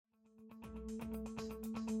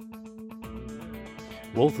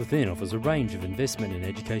Wealth Within offers a range of investment and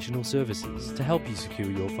educational services to help you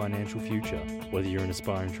secure your financial future. Whether you're an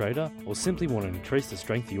aspiring trader or simply want to increase the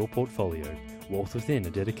strength of your portfolio, Wealth Within are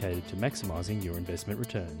dedicated to maximising your investment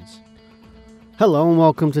returns. Hello and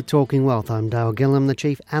welcome to Talking Wealth. I'm Dale Gillam, the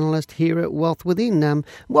Chief Analyst here at Wealth Within.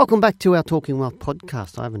 Welcome back to our Talking Wealth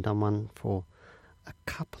podcast. I haven't done one for a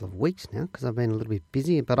couple of weeks now because I've been a little bit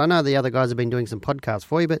busy, but I know the other guys have been doing some podcasts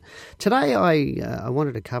for you. But today I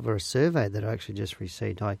wanted to cover a survey that I actually just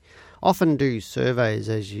received. I often do surveys,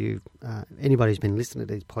 as anybody who's been listening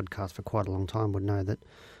to these podcasts for quite a long time would know that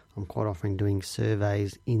I'm quite often doing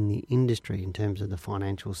surveys in the industry in terms of the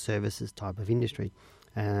financial services type of industry.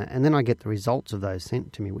 And then I get the results of those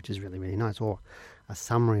sent to me, which is really, really nice, or a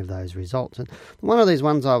summary of those results. And one of these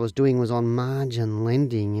ones I was doing was on margin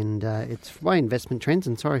lending, and it's by Investment Trends.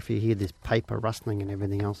 And sorry if you hear this paper rustling and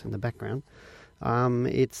everything else in the background.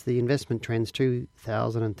 It's the Investment Trends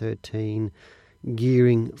 2013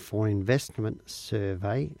 Gearing for Investment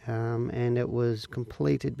survey, and it was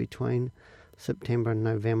completed between September and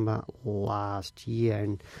November last year.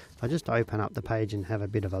 And if I just open up the page and have a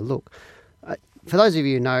bit of a look. For those of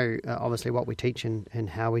you who know, obviously, what we teach and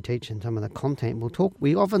how we teach and some of the content,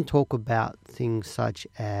 we often talk about things such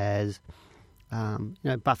as,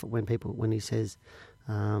 Buffett when he says,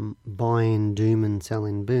 buy in doom and sell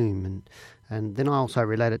in boom. And then I also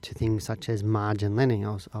relate it to things such as margin lending.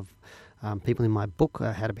 People in my book,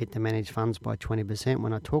 How to Beat the Managed Funds by 20%.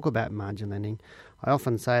 When I talk about margin lending, I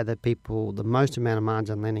often say that the most amount of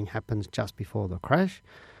margin lending happens just before the crash.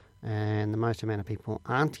 And the most amount of people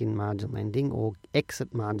aren't in margin lending or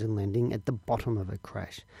exit margin lending at the bottom of a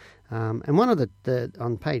crash. And one of the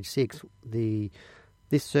on page 6,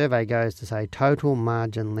 this survey goes to say total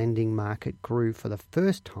margin lending market grew for the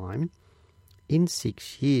first time in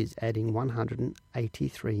 6 years, adding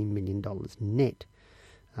 $183 million net.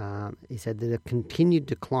 He said that a continued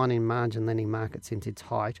decline in margin lending market since its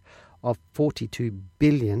height of $42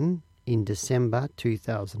 billion in December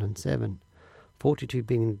 2007. 42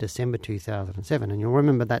 billion in December 2007. And you'll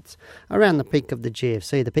remember that's around the peak of the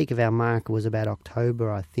GFC. The peak of our market was about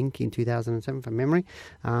October, I think, in 2007 from memory.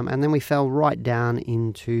 And then we fell right down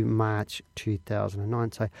into March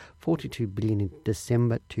 2009. So 42 billion in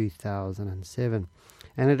December 2007.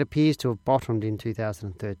 And it appears to have bottomed in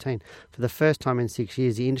 2013. For the first time in 6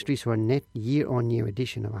 years, the industry saw a net year-on-year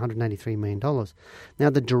addition of $183 million. Now,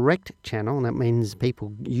 the direct channel, and that means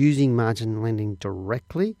people using margin lending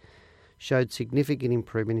directly, showed significant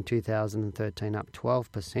improvement in 2013, up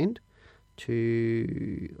 12%,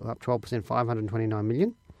 529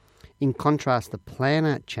 million. In contrast, the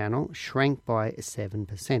planner channel shrank by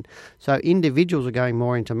 7%. So individuals are going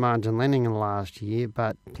more into margin lending in the last year,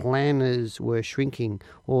 but planners were shrinking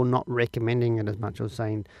or not recommending it as much, or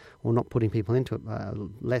saying, or not putting people into it,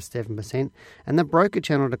 less 7%. And the broker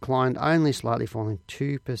channel declined only slightly, falling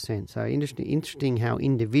 2%. So interesting how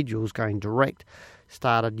individuals going direct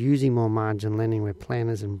started using more margin lending where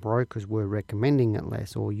planners and brokers were recommending it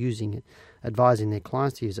less or using it, advising their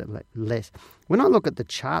clients to use it less. When I look at the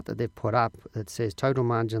chart that they've put up that says total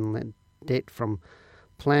margin debt from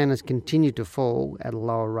planners continued to fall at a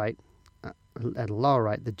lower rate.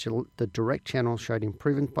 The direct channel showed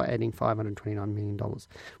improvement by adding $529 million,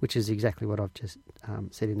 which is exactly what I've just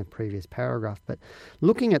said in the previous paragraph. But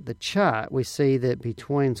looking at the chart, we see that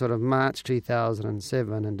between sort of March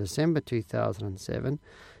 2007 and December 2007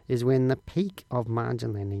 is when the peak of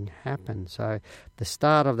margin lending happened. So the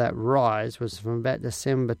start of that rise was from about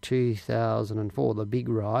December 2004, the big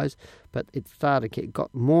rise, but it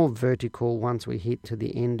got more vertical once we hit to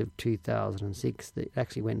the end of 2006. It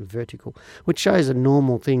actually went vertical, which shows a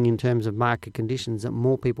normal thing in terms of market conditions, that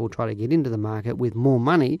more people try to get into the market with more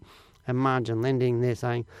money. And margin lending, they're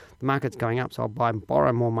saying the market's going up, so I'll buy and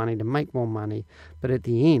borrow more money to make more money. But at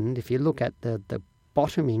the end, if you look at the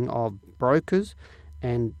bottoming of brokers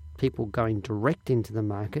and people going direct into the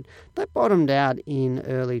market, they bottomed out in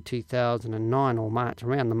early 2009 or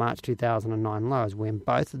around the March 2009 lows, when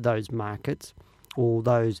both of those markets, or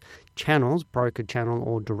those channels, broker channel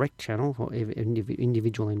or direct channel for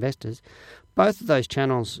individual investors, both of those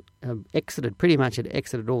channels pretty much had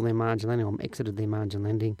exited all their margin lending, or exited their margin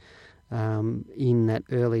lending in that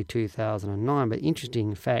early 2009. But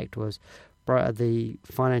interesting fact was the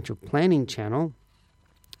financial planning channel,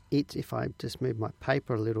 if I just move my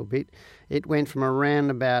paper a little bit, it went from around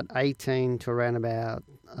about 18 to around about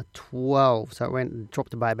 12. So it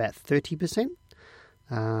dropped by about 30%.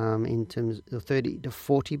 in terms of 30 to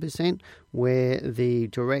 40%, where the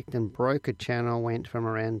direct and broker channel went from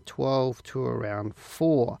around 12 to around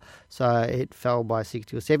 4. So it fell by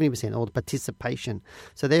 60 or 70%, or the participation.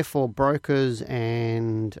 So therefore, brokers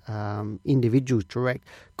and individuals direct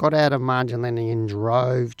got out of margin lending and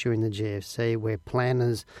drove during the GFC, where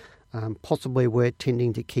planners possibly were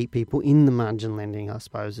tending to keep people in the margin lending, I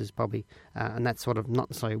suppose, is probably, and that's sort of not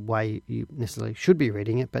the way you necessarily should be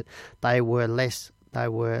reading it, but they were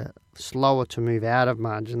slower to move out of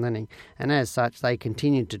margin lending, and as such they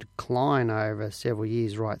continued to decline over several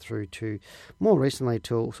years, right through to more recently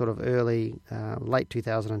till sort of late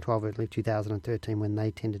 2012, early 2013, when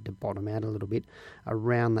they tended to bottom out a little bit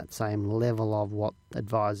around that same level of what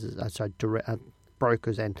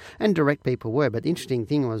brokers and direct people were. But the interesting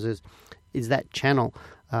thing is that channel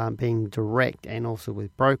being direct and also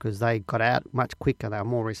with brokers, they got out much quicker. They were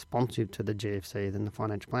more responsive to the GFC than the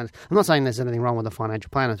financial planners. I'm not saying there's anything wrong with the financial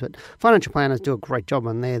planners, but financial planners do a great job,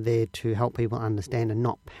 and they're there to help people understand and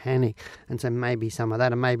not panic. And so maybe some of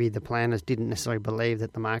that, and maybe the planners didn't necessarily believe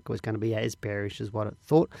that the market was going to be as bearish as what it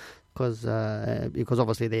thought, because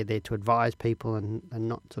obviously they're there to advise people and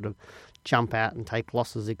not sort of jump out and take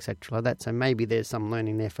losses, etc. like that. So maybe there's some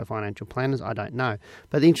learning there for financial planners. I don't know.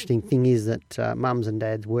 But the interesting thing is that mums and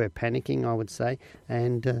dads were panicking, I would say,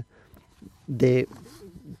 and they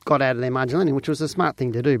got out of their margin lending, which was a smart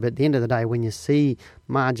thing to do. But at the end of the day, when you see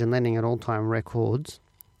margin lending at all-time records,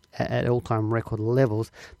 at all-time record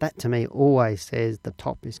levels, that to me always says the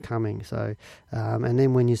top is coming. So, and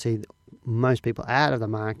then when you see most people out of the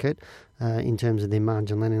market in terms of their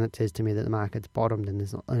margin lending, that says to me that the market's bottomed and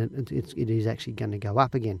it is actually going to go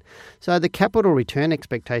up again. So the capital return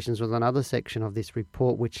expectations was another section of this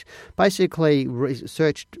report, which basically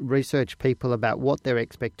researched people about what their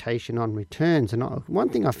expectation on returns. And one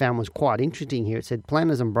thing I found was quite interesting here. It said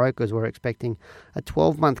planners and brokers were expecting a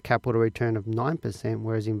 12-month capital return of 9%,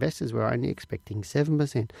 whereas investors were only expecting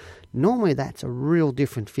 7%. Normally that's a real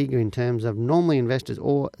different figure in terms of normally investors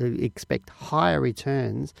expect higher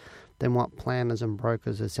returns than what planners and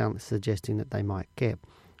brokers are suggesting that they might get.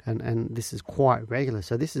 And this is quite regular.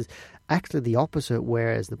 So this is actually the opposite,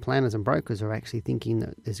 whereas the planners and brokers are actually thinking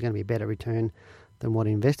that there's going to be a better return than what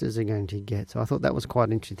investors are going to get. So I thought that was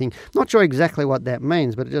quite interesting. Not sure exactly what that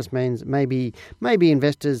means, but it just means maybe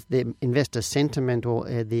investors, the investor sentiment, or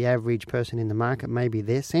the average person in the market, maybe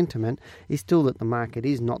their sentiment is still that the market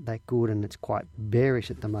is not that good and it's quite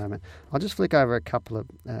bearish at the moment. I'll just flick over a couple of,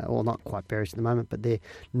 or not quite bearish at the moment, but they're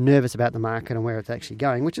nervous about the market and where it's actually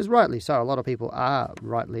going, which is rightly so. A lot of people are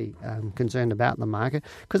rightly concerned about the market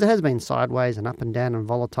because it has been sideways and up and down and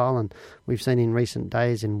volatile, and we've seen in recent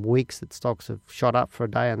days and weeks that stocks have shot up for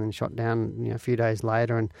a day and then shot down a few days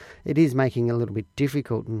later, and it is making it a little bit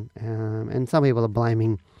difficult, and some people are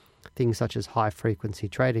blaming things such as high frequency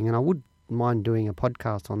trading, and I would mind doing a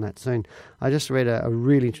podcast on that soon. I just read a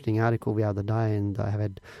really interesting article the other day, and I have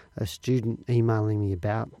had a student emailing me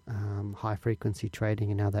about high frequency trading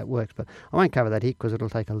and how that works, but I won't cover that here because it'll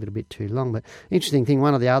take a little bit too long. But interesting thing,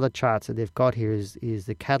 one of the other charts that they've got here is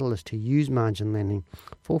the catalyst to use margin lending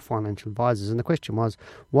for financial advisors, and the question was,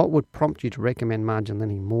 what would prompt you to recommend margin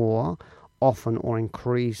lending more often or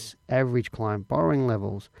increase average client borrowing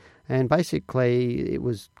levels? And basically, it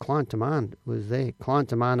was client demand was there. Client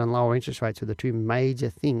demand and lower interest rates were the two major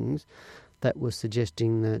things that was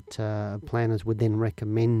suggesting that planners would then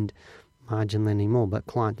recommend margin lending more. But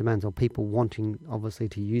client demands, or people wanting, obviously,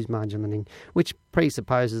 to use margin lending, which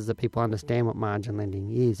presupposes that people understand what margin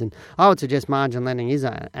lending is. And I would suggest margin lending is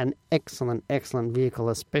an excellent vehicle,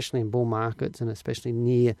 especially in bull markets and especially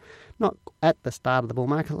not at the start of the bull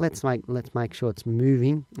market. Let's make sure it's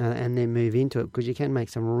moving and then move into it, because you can make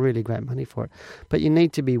some really great money for it. But you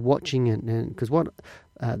need to be watching it, because what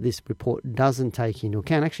this report doesn't take into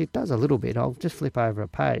account, actually it does a little bit, I'll just flip over a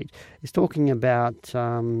page, it's talking about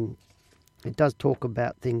it does talk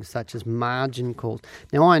about things such as margin calls.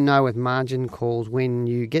 Now, I know with margin calls, when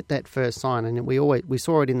you get that first sign, and we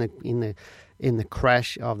saw it in the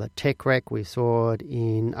crash of the tech wreck, we saw it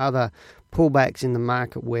in other pullbacks in the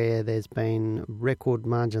market where there's been record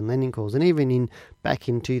margin lending calls, and even back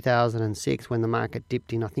in 2006 when the market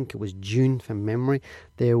dipped in, I think it was June from memory,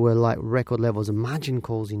 there were like record levels of margin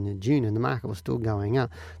calls in June and the market was still going up.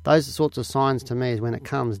 Those sorts of signs to me is when it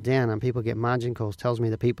comes down and people get margin calls, tells me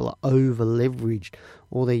that people are over leveraged,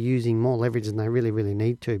 or they're using more leverage than they really, really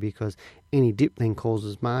need to, because any dip then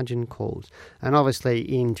causes margin calls. And obviously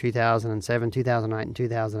in 2007, 2008 and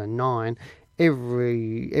 2009,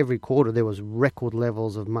 every quarter there was record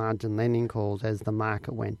levels of margin lending calls as the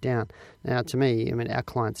market went down. Now, to me, I mean, our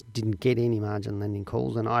clients didn't get any margin lending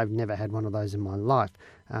calls, and I've never had one of those in my life,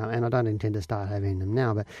 and I don't intend to start having them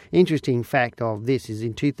now. But interesting fact of this is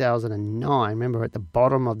in 2009, remember at the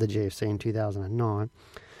bottom of the GFC in 2009,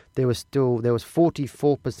 there was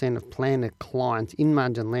 44% of planner clients in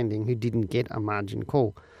margin lending who didn't get a margin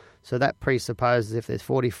call. So that presupposes if there's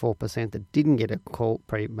 44% that didn't get a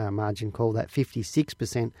margin call, that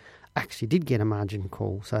 56% actually did get a margin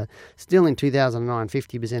call. So still in 2009,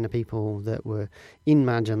 50% of people that were in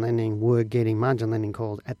margin lending were getting margin lending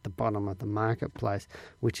calls at the bottom of the marketplace,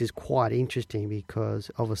 which is quite interesting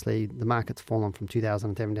because obviously the market's fallen from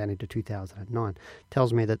 2007 down into 2009.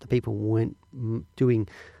 Tells me that the people weren't doing...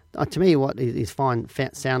 to me, what is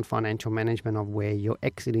sound financial management of where you're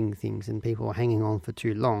exiting things and people are hanging on for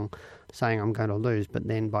too long, saying I'm going to lose, but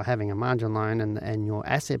then by having a margin loan and your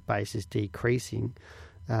asset base is decreasing,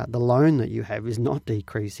 the loan that you have is not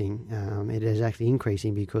decreasing. It is actually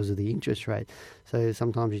increasing because of the interest rate. So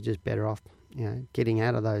sometimes you're just better off, getting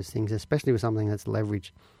out of those things, especially with something that's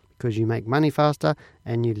leveraged, because you make money faster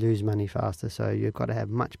and you lose money faster. So you've got to have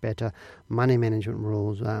much better money management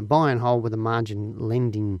rules. Buy and hold with a margin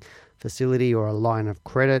lending facility or a line of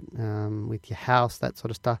credit with your house, that sort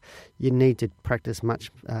of stuff. You need to practice much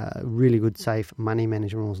really good, safe money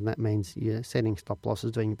management rules, and that means you're setting stop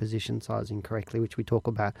losses, doing your position sizing correctly, which we talk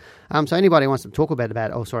about. So anybody who wants to talk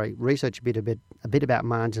research a bit about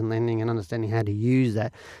margin lending and understanding how to use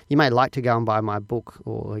that, you may like to go and buy my book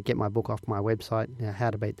or get my book off my website, How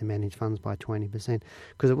to Beat the Managed Funds by 20%,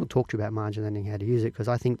 because it will talk to you about margin lending, how to use it, because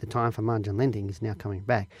I think the time for margin lending is now coming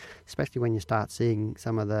back, especially when you start seeing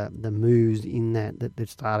some of the moves in that they're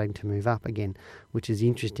starting to move up again, which is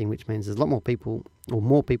interesting, which means there's a lot more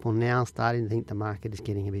people now starting to think the market is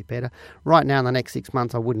getting a bit better. Right now, in the next 6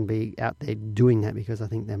 months, I wouldn't be out there doing that because I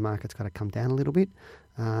think the market's got to come down a little bit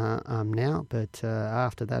now. But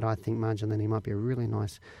after that, I think margin lending might be a really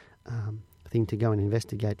nice thing to go and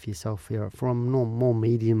investigate for yourself from more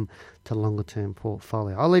medium to longer term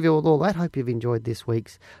portfolio. I'll leave you with all that. Hope you've enjoyed this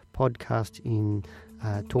week's podcast in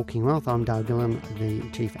Talking Wealth. I'm Dale Gillham, the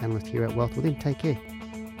Chief Analyst here at Wealth Within. Take care.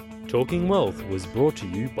 Talking Wealth was brought to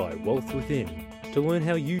you by Wealth Within. To learn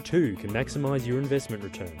how you too can maximise your investment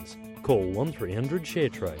returns, call 1300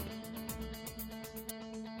 ShareTrade.